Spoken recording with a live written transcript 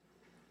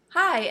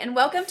Hi, and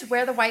welcome to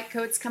Where the White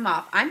Coats Come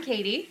Off. I'm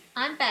Katie,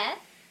 I'm Beth.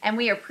 and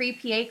we are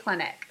Pre-PA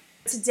Clinic.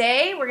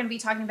 Today, we're going to be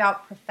talking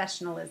about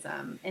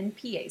professionalism in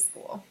PA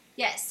school.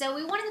 Yes, so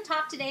we wanted to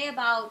talk today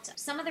about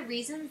some of the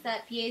reasons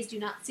that PAs do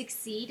not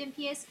succeed in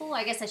PA school.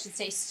 I guess I should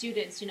say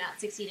students do not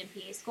succeed in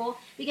PA school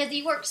because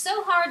you work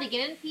so hard to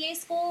get in PA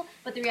school,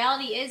 but the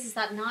reality is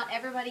that not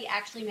everybody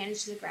actually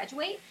manages to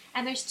graduate.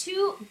 And there's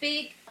two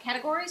big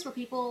categories where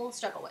people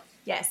struggle with.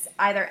 Yes,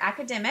 either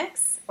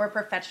academics or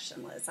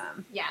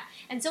professionalism. Yeah,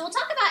 and so we'll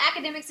talk about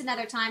academics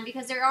another time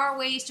because there are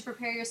ways to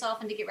prepare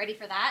yourself and to get ready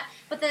for that.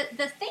 But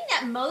the thing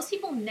that most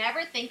people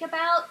never think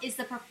about is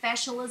the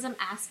professionalism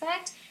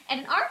aspect.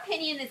 And in our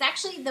opinion, it's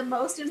actually the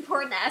most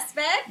important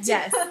aspect.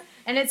 Yes,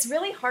 and it's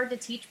really hard to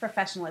teach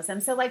professionalism.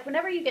 So like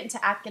whenever you get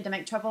into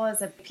academic trouble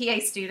as a PA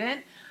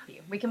student,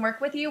 we can work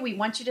with you. We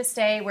want you to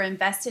stay. We're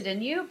invested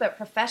in you, but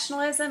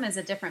professionalism is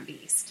a different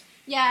beast.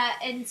 Yeah,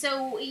 and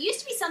so it used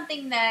to be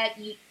something that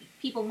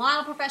people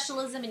model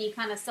professionalism and you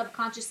kind of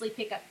subconsciously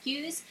pick up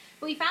cues.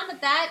 But we found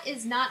that that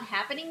is not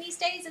happening these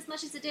days as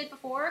much as it did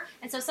before.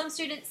 And so some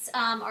students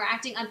are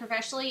acting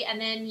unprofessionally and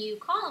then you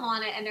call them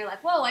on it and they're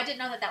like, whoa, I didn't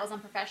know that that was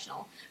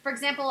unprofessional. For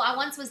example, I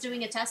once was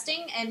doing a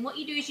testing and what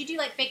you do is you do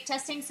like fake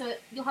testing. So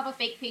you'll have a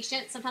fake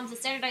patient, sometimes a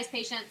standardized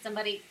patient,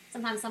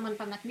 sometimes someone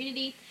from the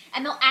community,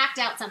 and they'll act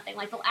out something.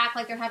 Like they'll act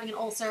like they're having an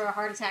ulcer or a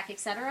heart attack,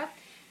 etc.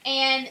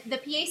 And the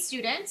PA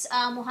students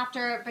will have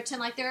to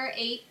pretend like they're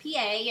a PA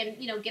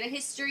and, get a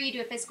history,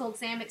 do a physical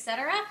exam,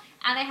 etc.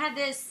 And I had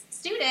this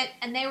student,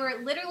 and they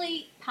were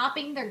literally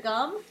popping their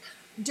gum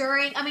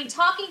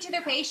talking to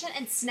their patient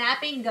and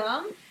snapping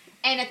gum.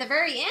 And at the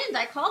very end,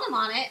 I called him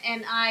on it,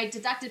 and I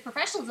deducted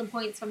professionalism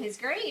points from his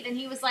grade. And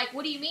he was like,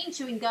 what do you mean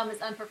chewing gum is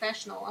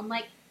unprofessional? I'm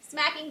like,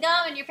 smacking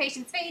gum in your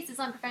patient's face is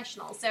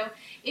unprofessional. So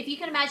if you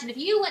can imagine, if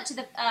you went to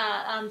the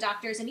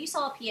doctors and you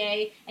saw a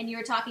PA and you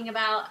were talking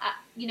about,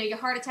 your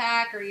heart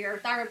attack or your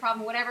thyroid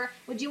problem, whatever,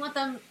 would you want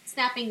them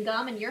snapping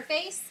gum in your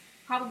face?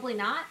 Probably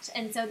not.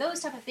 And so those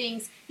type of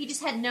things, he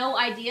just had no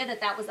idea that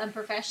that was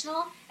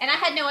unprofessional. And I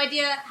had no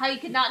idea how you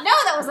could not know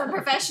that was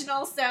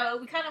unprofessional. So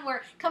we kind of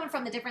were coming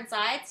from the different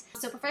sides.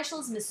 So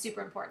professionalism is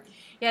super important.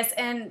 Yes,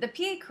 and the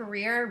PA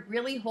career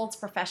really holds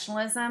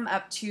professionalism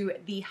up to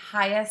the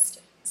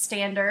highest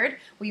standard.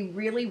 We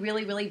really,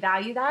 really, really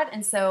value that.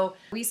 And so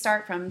we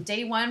start from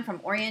day one,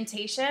 from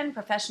orientation.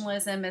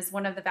 Professionalism is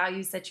one of the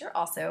values that you're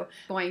also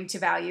going to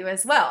value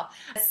as well.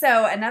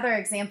 So another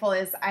example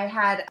is I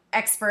had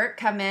expert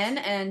come in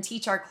and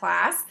teach our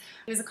class.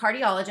 He was a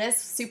cardiologist,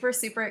 super,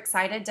 super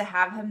excited to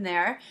have him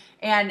there.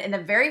 And in the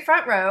very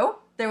front row,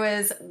 there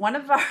was one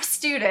of our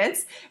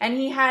students, and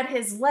he had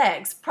his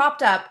legs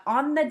propped up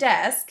on the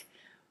desk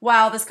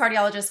while this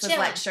cardiologist was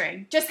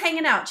lecturing, just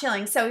hanging out,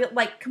 chilling. So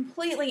like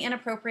completely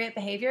inappropriate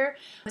behavior.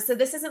 So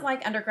this isn't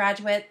like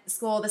undergraduate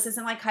school. This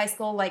isn't like high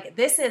school. Like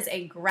this is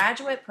a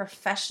graduate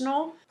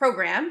professional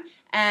program,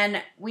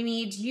 and we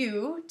need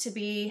you to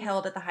be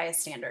held at the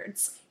highest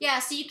standards. Yeah,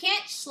 so you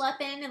can't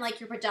schlep in like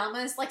your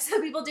pajamas like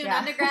some people do in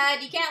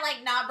undergrad. You can't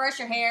like not brush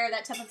your hair,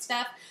 that type of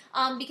stuff.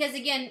 Because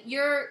again,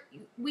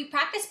 we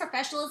practice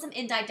professionalism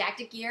in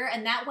didactic year,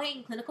 and that way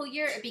in clinical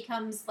year it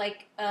becomes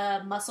like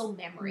a muscle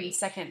memory.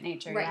 Second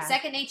nature, right? Yeah.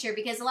 Second nature,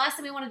 because the last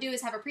thing we want to do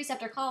is have a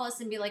preceptor call us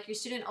and be like, your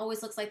student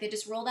always looks like they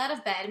just rolled out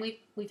of bed, and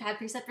we've had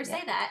preceptors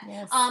say that,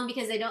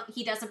 because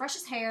he doesn't brush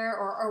his hair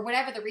or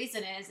whatever the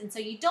reason is, and so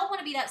you don't want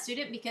to be that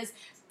student because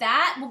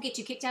that will get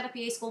you kicked out of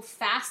PA school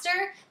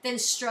faster than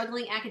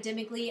struggling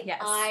academically. Yes.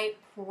 I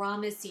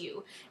promise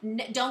you.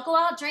 Don't go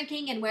out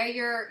drinking and wear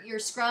your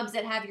scrubs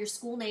that have your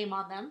school name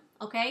on them,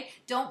 okay?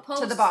 Don't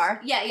post... To the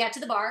bar. Yeah, to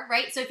the bar,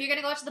 right? So if you're going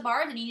to go out to the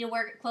bar, then you need to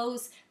wear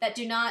clothes that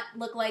do not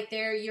look like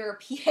they're your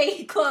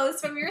PA clothes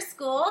from your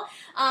school.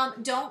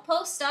 Don't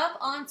post stuff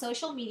on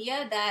social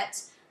media that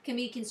can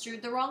be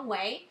construed the wrong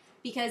way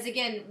because,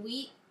 again,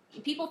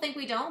 people think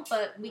we don't,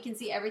 but we can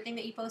see everything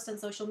that you post on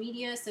social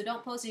media. So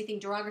don't post anything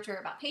derogatory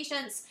about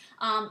patients.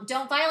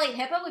 Don't violate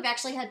HIPAA. We've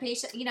actually had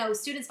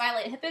students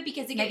violate HIPAA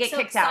because they get so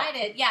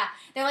excited. Out. Yeah,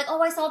 they're like,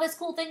 "Oh, I saw this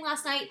cool thing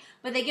last night,"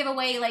 but they give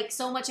away like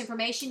so much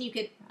information. You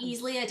could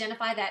easily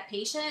identify that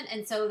patient,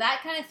 and so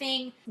that kind of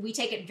thing, we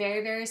take it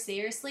very, very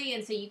seriously.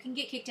 And so you can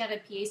get kicked out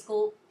of PA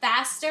school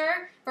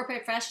faster for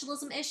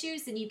professionalism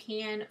issues than you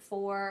can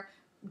for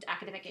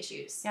academic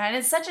issues. Yeah, and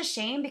it's such a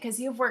shame because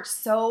you've worked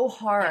so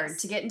hard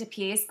to get into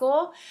PA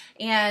school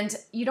and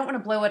you don't want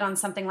to blow it on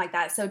something like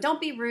that. So don't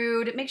be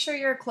rude. Make sure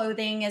your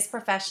clothing is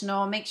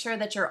professional. Make sure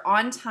that you're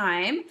on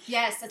time.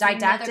 Yes, that's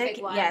didactic. Another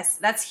big one. Yes,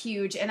 that's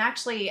huge. And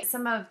actually,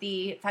 some of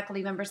the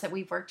faculty members that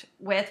we've worked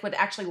with would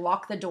actually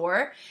lock the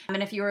door.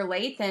 And if you were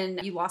late,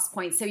 then you lost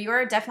points. So you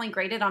are definitely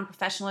graded on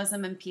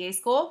professionalism in PA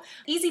school.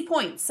 Easy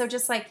points. So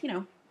just like,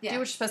 do what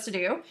you're supposed to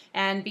do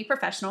and be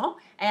professional,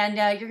 and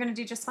you're going to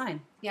do just fine.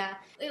 Yeah.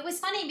 It was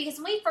funny because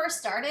when we first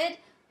started,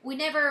 we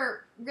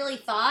never really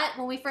thought,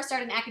 when we first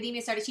started in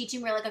academia, started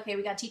teaching, we were like, okay,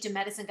 we got to teach them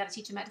medicine,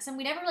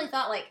 We never really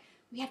thought, like,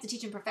 we have to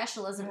teach them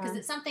professionalism because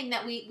it's something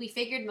that we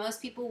figured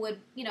most people would,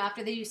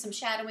 after they do some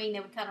shadowing, they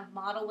would kind of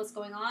model what's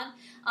going on.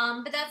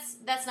 But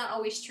that's not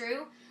always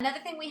true. Another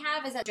thing we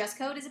have is that dress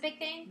code is a big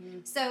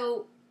thing.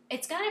 So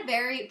It's going to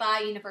vary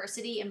by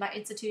university and by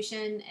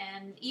institution,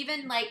 and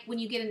even like when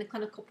you get into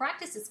clinical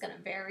practice, it's going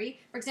to vary.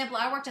 For example,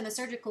 I worked in the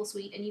surgical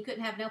suite, and you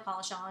couldn't have nail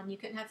polish on, you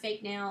couldn't have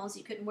fake nails,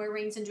 you couldn't wear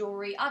rings and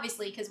jewelry,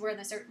 obviously, because we're in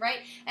the right?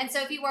 And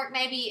so if you work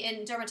maybe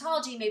in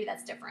dermatology, maybe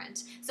that's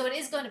different. So it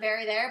is going to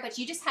vary there, but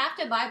you just have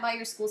to abide by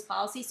your school's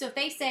policy. So if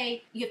they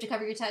say you have to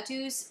cover your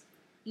tattoos,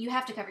 you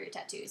have to cover your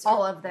tattoos.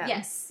 All of them.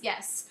 Yes,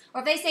 yes. Or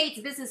if they say it's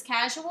business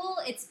casual,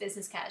 it's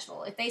business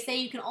casual. If they say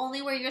you can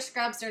only wear your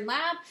scrubs during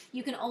lab,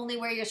 you can only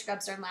wear your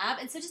scrubs during lab.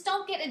 And so just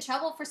don't get in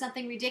trouble for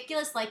something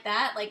ridiculous like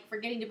that, like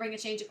forgetting to bring a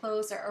change of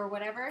clothes or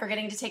whatever.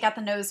 Forgetting to take out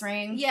the nose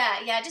ring.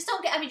 Yeah. Just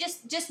don't get,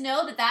 just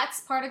know that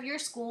that's part of your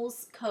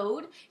school's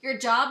code. Your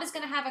job is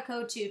going to have a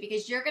code too,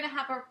 because you're going to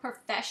have a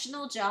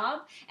professional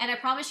job. And I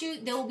promise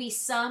you, there will be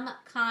some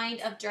kind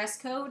of dress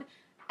code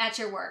at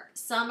your work.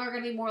 Some are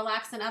going to be more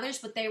lax than others,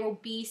 but there will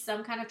be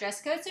some kind of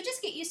dress code. So just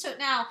get used to it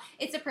now.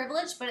 It's a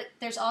privilege, but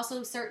there's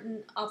also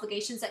certain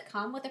obligations that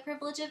come with the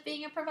privilege of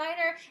being a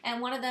provider. And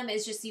one of them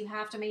is just you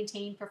have to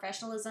maintain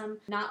professionalism,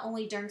 not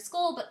only during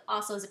school, but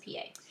also as a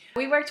PA.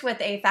 We worked with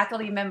a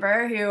faculty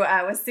member who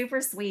was super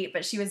sweet,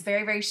 but she was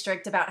very, very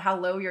strict about how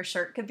low your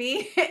shirt could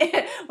be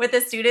with the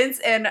students.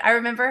 And I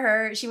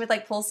remember she would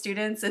like pull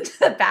students into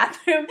the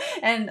bathroom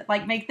and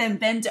like make them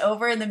bend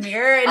over in the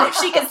mirror. And if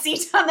she could see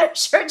down their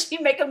shirt,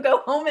 she'd make them go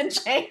home and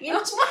change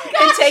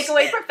and take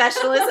away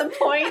professionalism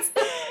points.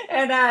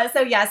 And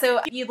so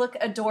you look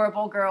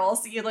adorable,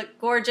 girls. You look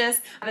gorgeous.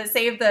 But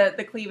save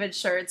the cleavage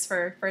shirts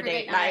for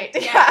date night.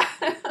 Yeah.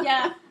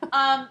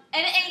 And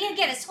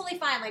again, it's totally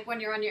fine. Like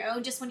when you're on your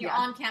own, just when you're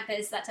on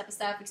campus, that type of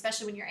stuff,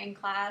 especially when you're in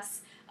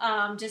class.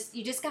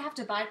 You just have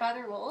to abide by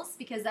the rules,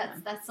 because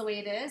that's the way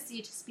it is.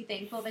 You just be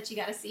thankful that you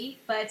got a seat.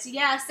 But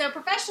yeah, so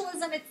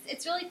professionalism,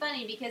 it's really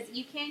funny because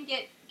you can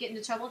get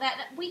into trouble.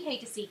 That we hate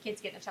to see kids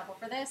get into trouble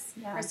for this,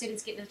 or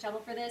students get into trouble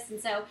for this. And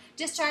so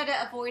just try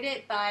to avoid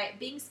it by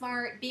being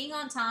smart, being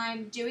on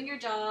time, doing your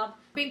job,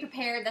 being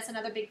prepared. That's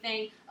another big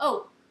thing.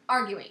 Oh,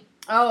 arguing.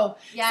 Oh,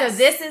 yes. So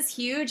this is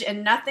huge,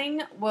 and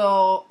nothing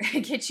will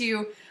get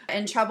you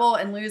in trouble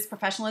and lose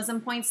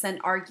professionalism points than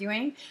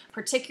arguing,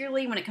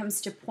 particularly when it comes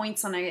to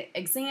points on an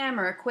exam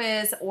or a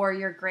quiz or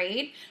your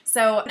grade.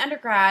 So in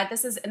undergrad,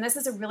 this is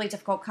a really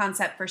difficult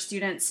concept for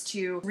students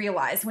to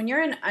realize. When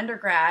you're in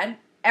undergrad,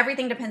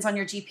 everything depends on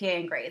your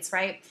GPA and grades,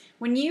 right?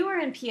 When you are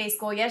in PA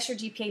school, yes, your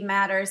GPA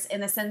matters in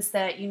the sense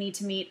that you need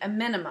to meet a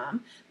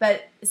minimum.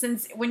 But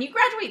since when you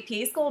graduate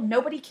PA school,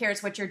 nobody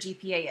cares what your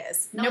GPA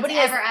is. Nobody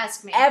ever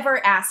asked me.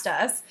 Ever asked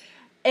us.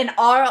 In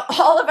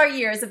all of our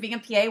years of being a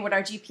PA, what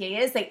our GPA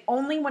is, they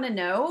only want to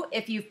know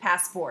if you've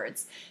passed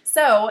boards.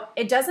 So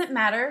it doesn't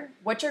matter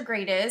what your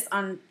grade is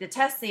on the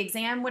test, the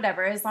exam,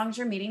 whatever, as long as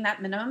you're meeting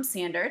that minimum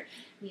standard.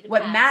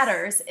 What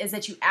matters is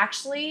that you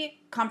actually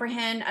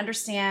comprehend,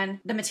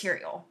 understand the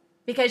material.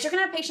 Because you're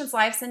going to have patients'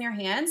 lives in your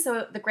hands,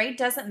 so the grade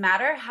doesn't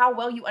matter. How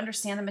well you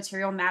understand the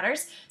material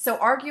matters. So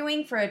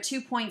arguing for 2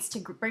 points to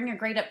bring your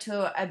grade up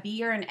to a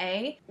B or an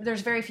A,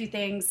 there's very few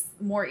things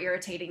more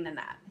irritating than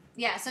that.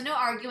 Yeah, so no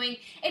arguing.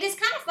 It is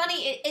kind of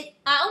funny.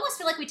 I almost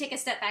feel like we take a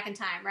step back in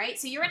time, right?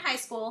 So you're in high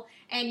school,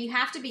 and you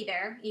have to be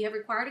there. You have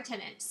required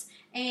attendance.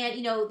 And,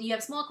 you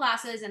have small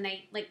classes, and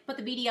they, put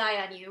the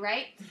BDI on you,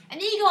 right?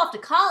 And then you go off to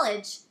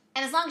college,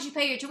 and as long as you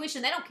pay your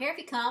tuition, they don't care if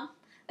you come.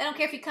 They don't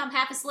care if you come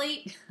half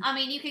asleep. I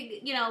mean, you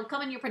could,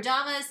 come in your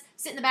pajamas,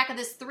 sit in the back of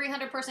this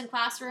 300-person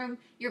classroom.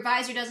 Your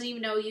advisor doesn't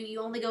even know you.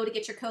 You only go to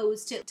get your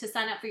codes to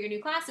sign up for your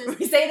new classes.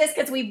 We say this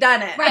because we've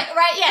done it. Right,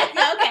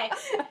 yeah, okay.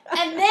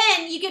 And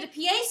then you get to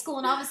PA school,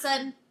 and all of a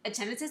sudden,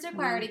 attendance is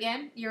required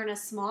again. You're in a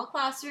small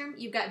classroom.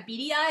 You've got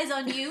BDIs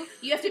on you.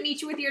 You have to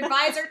meet you with your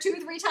advisor 2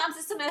 or 3 times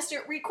a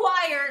semester,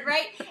 required,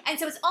 right? And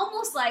so it's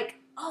almost like,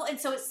 and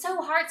so it's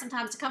so hard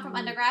sometimes to come from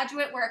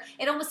undergraduate where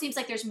it almost seems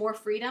like there's more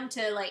freedom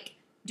to,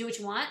 do what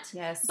you want.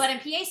 Yes. But in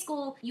PA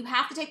school, you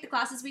have to take the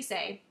classes we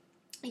say.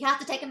 You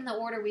have to take them in the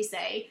order we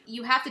say.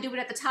 You have to do it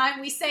at the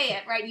time we say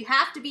it, right? You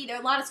have to be there.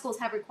 A lot of schools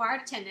have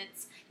required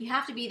attendance. You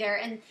have to be there,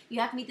 and you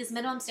have to meet this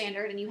minimum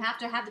standard, and you have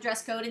to have the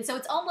dress code. And so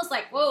it's almost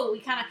like, whoa, we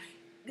kind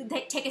of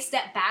take a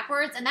step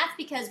backwards, and that's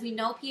because we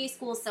know PA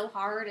school is so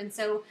hard, and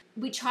so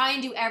we try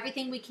and do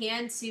everything we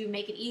can to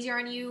make it easier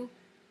on you.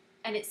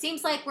 And it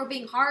seems like we're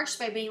being harsh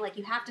by being like,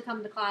 you have to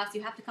come to class,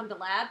 you have to come to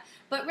lab,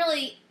 but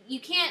really, you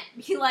can't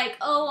be like,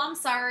 oh, I'm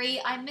sorry,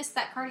 I missed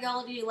that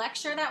cardiology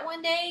lecture that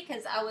one day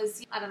because I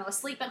was,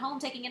 asleep at home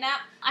taking a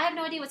nap. I have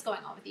no idea what's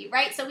going on with you,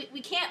 right? So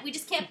we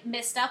just can't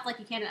miss stuff like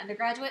you can in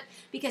undergraduate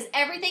because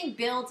everything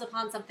builds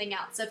upon something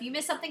else. So if you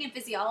miss something in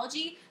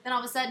physiology, then all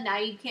of a sudden now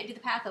you can't do the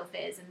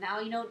pathophys, and now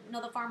you know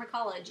the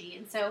pharmacology,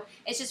 and so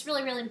it's just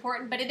really, really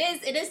important. But it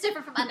is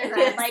different from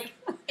undergrad.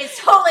 It's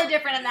totally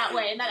different in that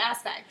way, in that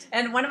aspect.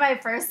 And one of my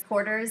first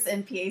quarters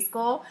in PA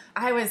school,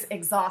 I was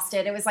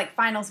exhausted. It was like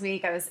finals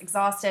week. I was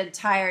exhausted,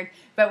 tired,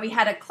 but we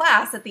had a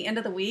class at the end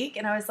of the week,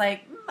 and I was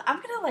like,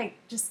 I'm going to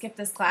just skip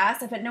this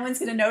class. I bet no one's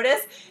going to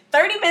notice.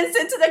 30 minutes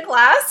into the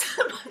class,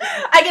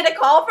 I get a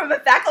call from a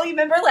faculty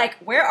member like,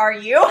 where are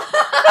you?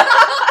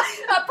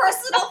 A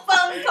personal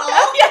phone phone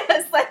call.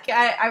 Yes, like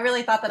I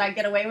really thought that I'd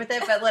get away with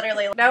it, but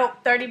literally, nope,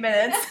 30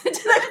 minutes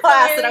into the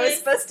class that I was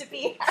supposed to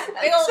be at.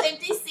 Big old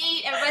empty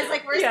seat. Everybody's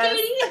like, where's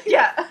Katie?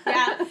 Yeah.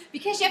 Yeah.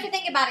 Because you have to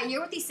think about it.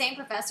 You're with these same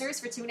professors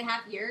for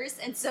 2.5 years,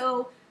 and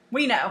so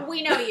We know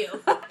you.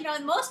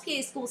 In most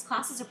PA schools,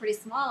 classes are pretty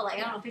small, like,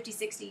 I don't know, 50,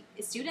 60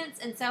 students.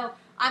 And so,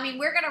 I mean,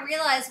 we're going to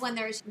realize when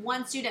there's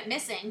one student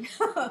missing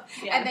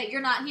and that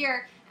you're not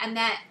here, and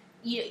that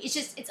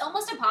it's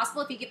almost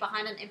impossible if you get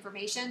behind on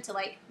information to,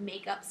 like,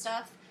 make up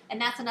stuff.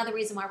 And that's another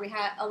reason why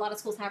a lot of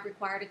schools have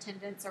required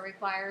attendance or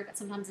required,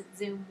 sometimes it's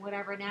Zoom,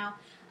 whatever now.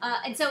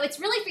 And so it's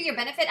really for your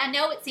benefit. I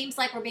know it seems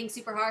like we're being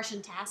super harsh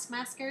and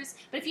taskmasters,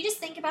 but if you just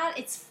think about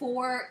it, it's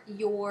for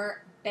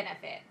your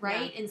benefit,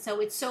 right? Yeah. And so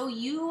it's so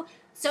you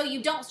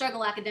don't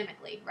struggle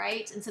academically,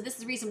 right? And so this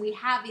is the reason we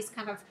have these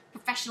kind of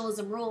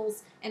professionalism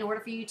rules in order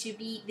for you to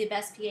be the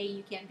best PA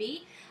you can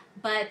be.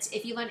 But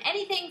if you learn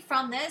anything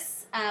from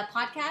this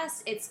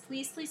podcast, it's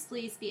please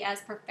be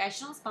as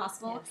professional as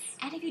possible. Yes.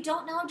 And if you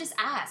don't know, just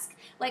ask.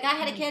 Like, I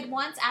had a kid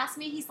once ask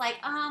me, he's like,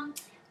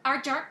 are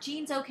dark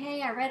jeans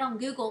okay? I read on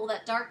Google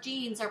that dark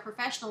jeans are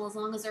professional as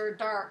long as they're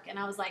dark. And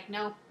I was like,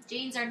 no,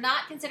 jeans are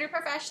not considered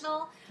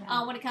professional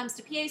when it comes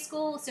to PA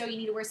school, so you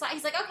need to wear slides.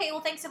 He's like, okay,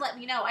 well, thanks for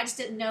letting me know. I just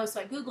didn't know, so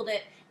I Googled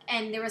it,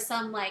 and there was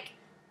some, like,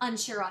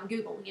 unsure on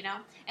Google,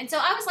 And so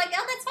I was like,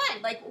 oh, that's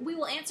fine. Like, we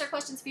will answer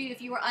questions for you. If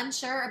you were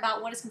unsure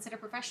about what is considered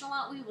professional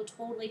out, we will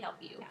totally help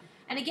you. Yeah.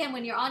 And again,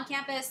 when you're on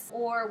campus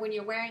or when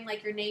you're wearing,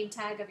 like, your name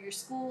tag of your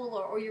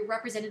school or you're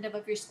representative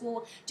of your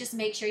school, just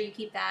make sure you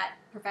keep that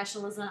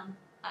professionalism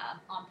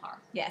on par.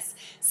 Yes.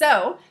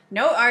 So,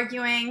 no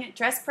arguing,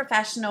 dress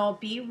professional,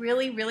 be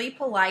really, really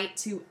polite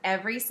to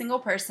every single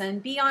person,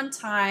 be on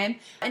time,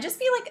 and just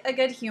be like a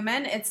good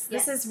human.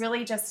 This is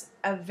really just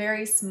a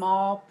very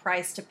small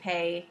price to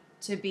pay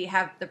to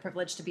have the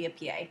privilege to be a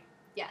PA.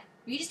 Yeah.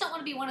 You just don't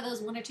want to be one of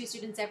those 1 or 2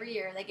 students every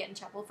year that get in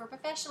trouble for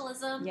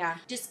professionalism. Yeah.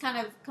 Just kind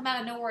of come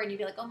out of nowhere and you'd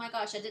be like, oh my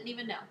gosh, I didn't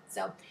even know.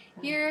 So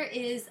here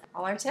is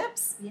all our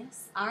tips.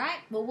 Yes. All right.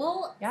 Well,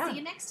 we'll see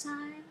you next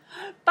time.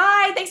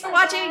 Bye. Thanks for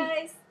watching.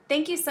 Guys.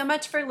 Thank you so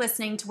much for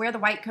listening to Where the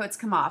White Coats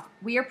Come Off.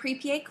 We are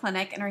Pre-PA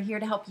Clinic and are here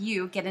to help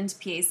you get into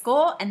PA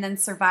school and then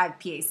survive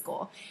PA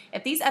school.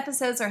 If these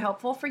episodes are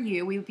helpful for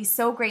you, we would be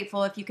so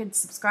grateful if you could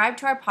subscribe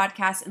to our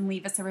podcast and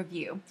leave us a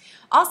review.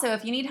 Also,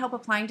 if you need help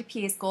applying to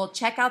PA school,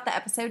 check out the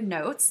episode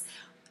notes.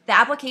 The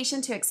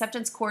application to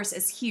acceptance course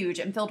is huge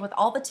and filled with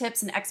all the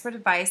tips and expert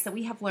advice that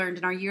we have learned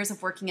in our years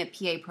of working at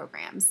PA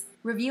programs.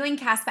 Reviewing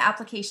CASPA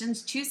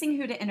applications, choosing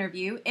who to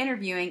interview,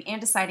 interviewing,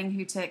 and deciding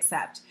who to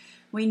accept.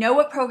 We know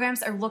what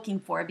programs are looking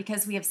for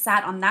because we have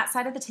sat on that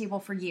side of the table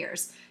for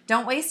years.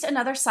 Don't waste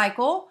another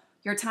cycle,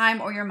 your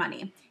time, or your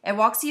money. It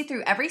walks you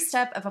through every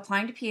step of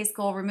applying to PA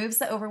school, removes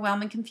the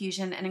overwhelm and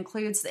confusion, and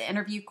includes the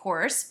interview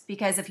course,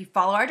 because if you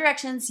follow our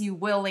directions, you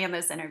will land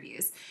those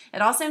interviews.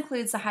 It also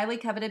includes the highly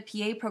coveted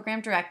PA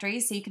program directory,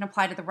 so you can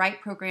apply to the right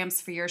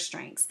programs for your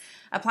strengths.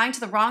 Applying to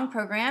the wrong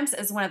programs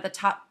is one of the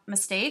top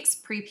mistakes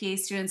pre-PA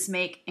students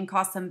make and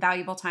costs them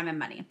valuable time and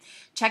money.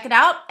 Check it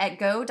out at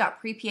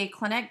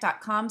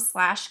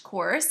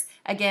go.prepaclinic.com/course.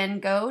 Again,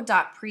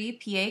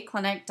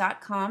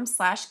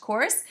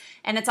 go.prepaclinic.com/course,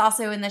 and it's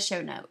also in the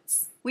show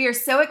notes. We are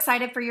so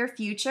excited for your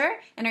future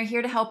and are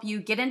here to help you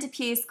get into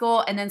PA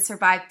school and then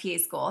survive PA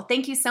school.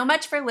 Thank you so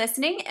much for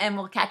listening, and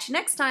we'll catch you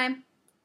next time.